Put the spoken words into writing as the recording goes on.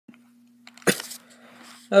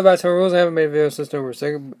Back to our rules. I haven't made a video since November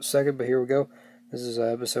 2nd, but here we go. This is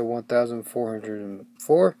episode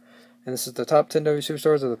 1404, and this is the top 10 WWE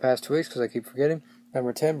superstars of the past 2 weeks because I keep forgetting.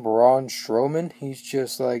 Number 10, Braun Strowman. He's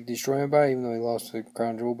just like destroying everybody, even though he lost the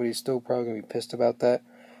crown jewel, but he's still probably going to be pissed about that.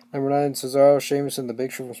 Number 9, Cesaro, Sheamus, and the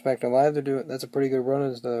Big Show from SmackDown Live. That's a pretty good run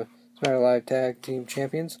as the SmackDown Live Tag Team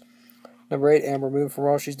Champions. Number 8, Amber Moon from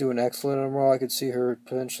Raw. She's doing excellent on Raw. I could see her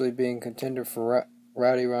potentially being contender for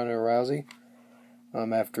Rowdy Ronda Rousey.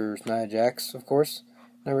 After Nia Jax, of course.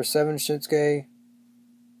 Number 7, Shinsuke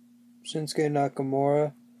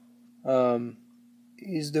Nakamura.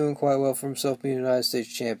 He's doing quite well for himself being United States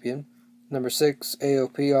Champion. Number 6,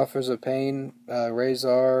 AOP, Offers of Pain,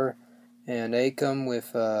 Razor, and Akam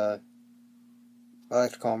with, I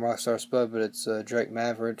like to call him Rockstar Spud, but it's Drake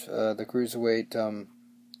Maverick, the Cruiserweight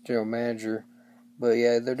General Manager. But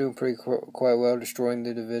yeah, they're doing quite well, destroying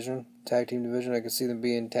the division, Tag Team division. I can see them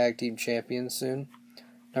being Tag Team Champions soon.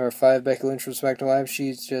 Number 5, Becky Lynch from SmackDown Live.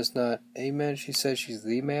 She's just not a man. She says she's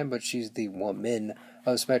the man, but she's the woman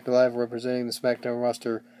of SmackDown Live, representing the SmackDown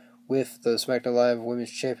roster with the SmackDown Live Women's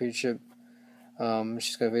Championship.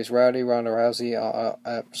 She's going to face Ronda Rousey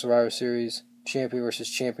at Survivor Series. Champion versus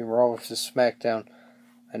champion, Raw versus SmackDown.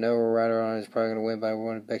 I know Ronda is probably going to win, but I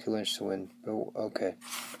wanted Becky Lynch to win. But okay.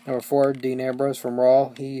 Number 4, Dean Ambrose from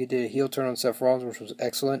Raw. He did a heel turn on Seth Rollins, which was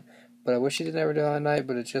excellent. But I wish he didn't ever do it that night,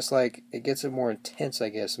 but it's just like, it gets it more intense, I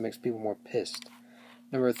guess. It makes people more pissed.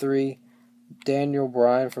 Number 3, Daniel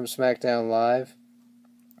Bryan from SmackDown Live.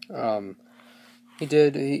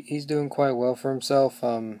 He's doing quite well for himself.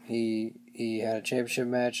 He had a championship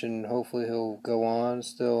match, and hopefully he'll go on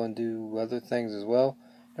still and do other things as well.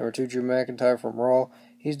 Number 2, Drew McIntyre from Raw.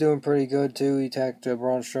 He's doing pretty good, too. He attacked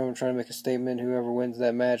Braun Strowman, trying to make a statement. Whoever wins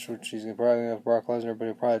that match, which he's probably going to have Brock Lesnar, but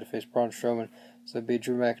he'll probably have to face Braun Strowman. So it'd be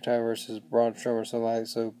Drew McIntyre versus Braun Strowman or something like that,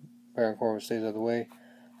 so Baron Corbin stays out of the way.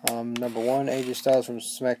 Number 1, AJ Styles from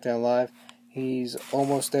SmackDown Live. He's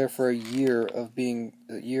almost there for a year of being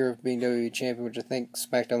WWE champion, which I think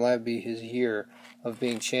SmackDown Live would be his year of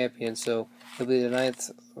being champion. So he'll be the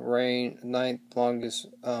ninth longest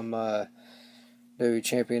WWE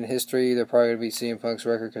champion in history. They're probably going to be CM Punk's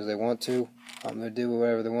record because they want to. They do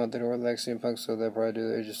whatever they want. They don't like CM Punk, so they'll probably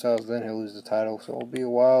do AJ Styles. Then he'll lose the title. So it'll be a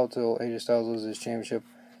while till AJ Styles loses his championship.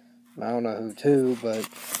 I don't know who to, but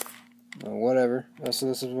whatever. So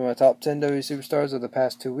this is my top 10 WWE superstars of the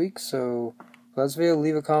past 2 weeks. So for this video,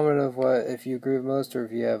 leave a comment of what if you agree with most, or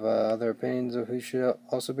if you have other opinions of who should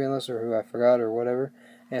also be on this, or who I forgot, or whatever.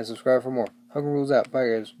 And subscribe for more. Hogan rules out. Bye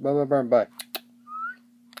guys. Bye.